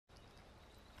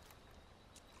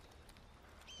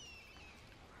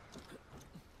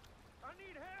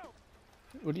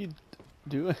What are you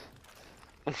doing?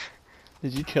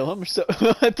 Did you kill him or so?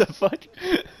 What the fuck?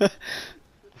 This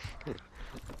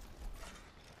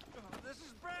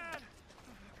is bad.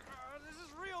 This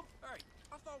is real. Hey,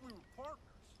 I thought we were partners.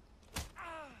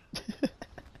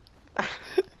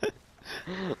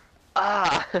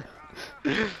 Ah! I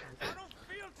don't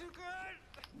feel too good.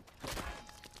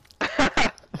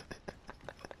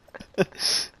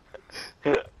 I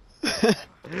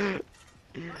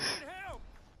need help.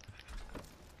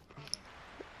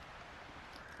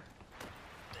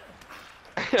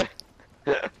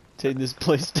 Take this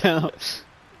place down.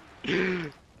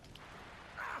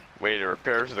 Way to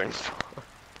repair things.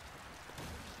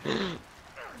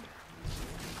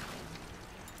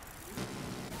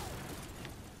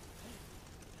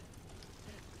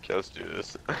 Okay, let's do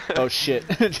this. Oh shit.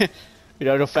 We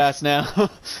gotta go fast now.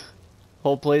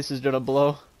 Whole place is gonna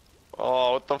blow.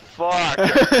 Oh, what the fuck?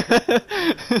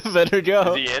 Better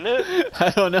go. Is he in it? I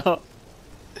don't know.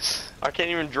 I can't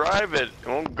even drive it. It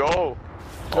won't go.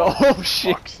 Oh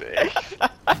shit. Fuck's sake.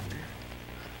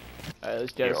 Alright,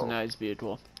 let's get us a Yo. nice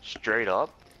vehicle. Straight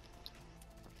up,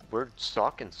 we're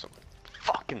sucking some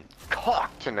fucking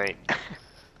cock tonight.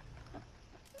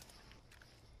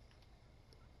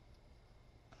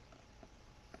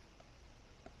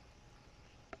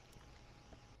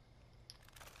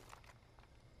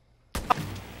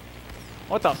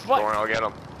 What the Go fuck? on, I'll get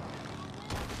him.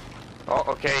 Oh,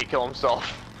 okay, he killed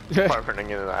himself. I'm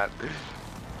running into that.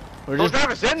 We're Don't just...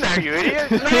 drive us in there, you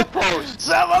idiot! It's an outpost!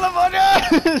 Stop,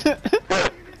 motherfucker!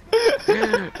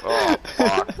 Oh,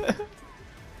 fuck.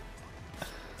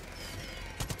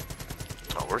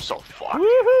 Oh, we're so fucked.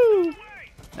 Woohoo!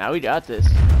 Now we got this.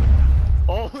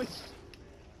 Holy.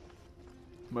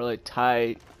 More like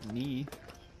tiny.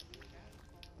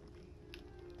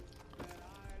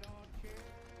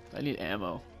 I need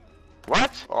ammo.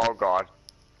 What? Oh, God.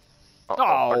 Uh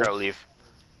oh, Oh. I gotta leave.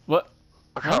 What?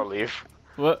 I gotta Huh? leave.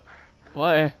 What?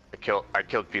 Why? I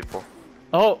killed people.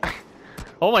 Oh.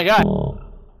 Oh my god. Oh.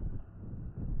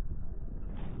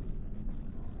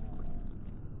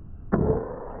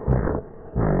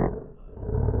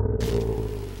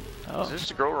 Is this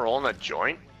the girl rolling a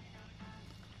joint?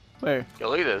 Where? Yo,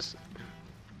 look at this.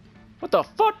 What the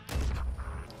fuck?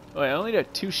 Wait, I only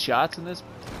got 2 shots in this.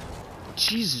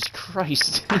 Jesus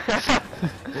Christ.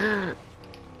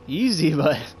 Easy,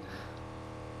 but.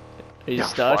 Are you Yeah,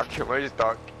 stuck? Fuck, am I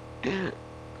stuck?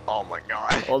 Oh my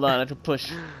god. Hold on, I can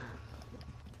push.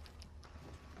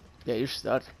 Yeah, you're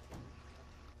stuck.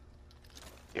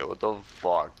 Yo, what the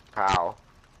fuck? How?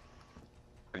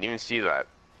 I didn't even see that.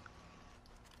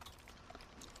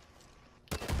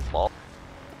 Well,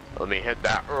 let me hit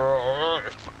that.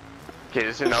 Okay,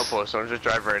 this is an outpost, so I'm just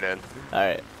drive right in.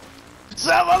 Alright. What's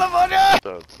up, motherfucker?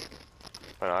 The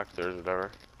binoculars,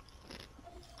 whatever.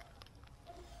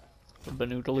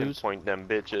 Binoculars. Point them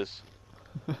bitches.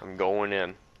 I'm going in.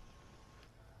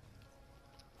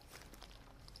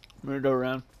 I'm gonna go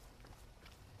around.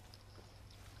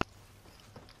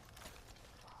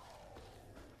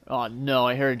 Oh no,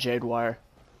 I hear a jade wire.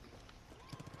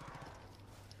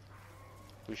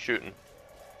 Who's shooting?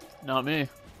 Not me.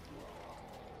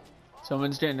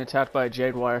 Someone's getting attacked by a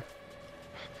jade wire.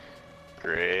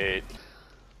 Great.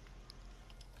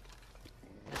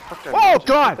 Oh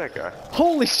god! That guy.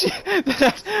 Holy shit!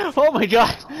 Oh my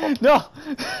god! No!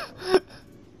 I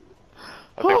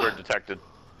think we're detected.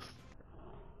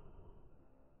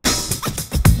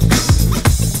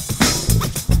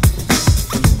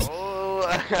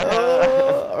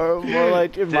 Or more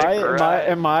like in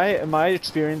my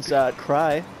experience,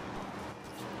 cry.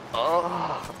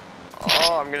 Oh,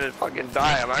 I'm gonna fucking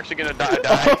die. I'm actually gonna die.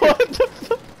 What the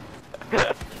fuck?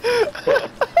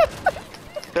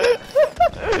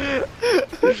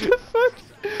 What the fuck?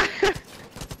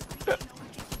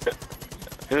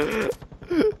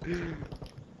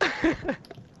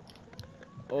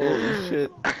 Holy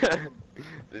shit.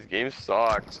 This game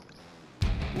sucks.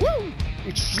 Woo!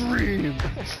 Extreme!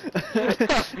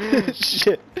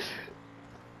 Shit.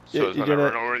 So it's you gonna gotta-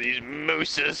 run over these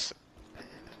mooses.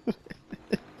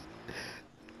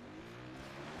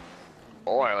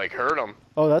 Oh, I like heard them.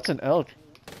 Oh, that's an elk.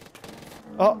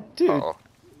 Oh, dude. Uh-oh.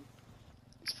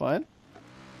 It's fine.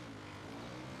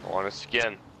 I want a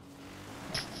skin.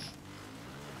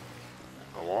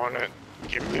 I want it.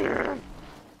 Give me it.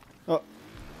 Oh.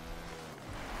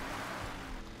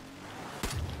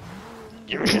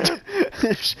 Give me it.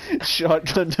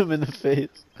 Shotgunned him in the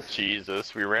face.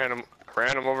 Jesus, we ran him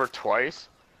over twice,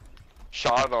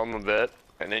 shot him a bit,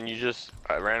 and then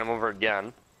I ran him over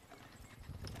again,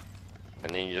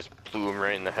 and then you just blew him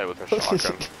right in the head with a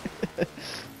shotgun.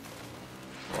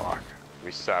 Fuck,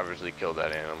 we savagely killed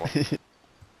that animal.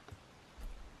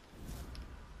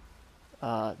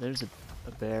 there's a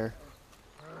bear.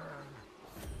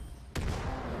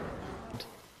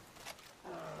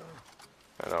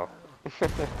 I know.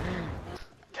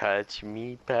 Touch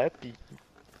me, pappy.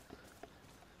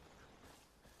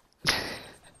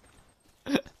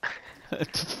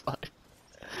 That's fine.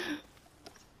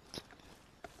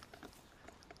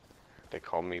 They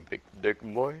call me Big Dick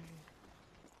Boy.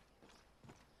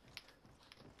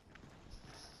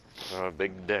 I'm a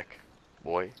big dick,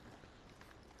 boy.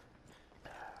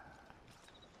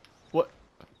 What?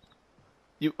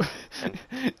 You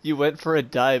you went for a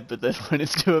dive, but then went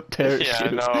into a parachute. Yeah, I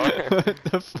know. What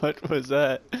the fuck was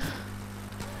that?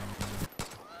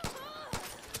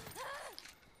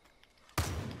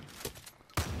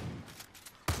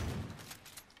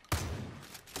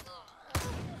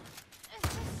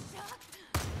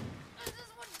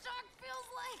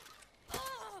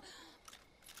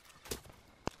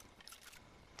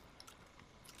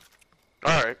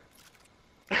 Alright.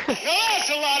 That's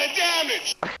a lot of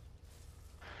damage!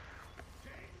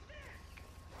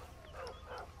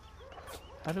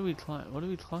 How do we climb? What do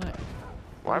we climb?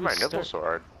 Why are do my we nipples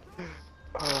start?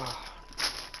 so hard?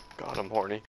 God, I'm horny.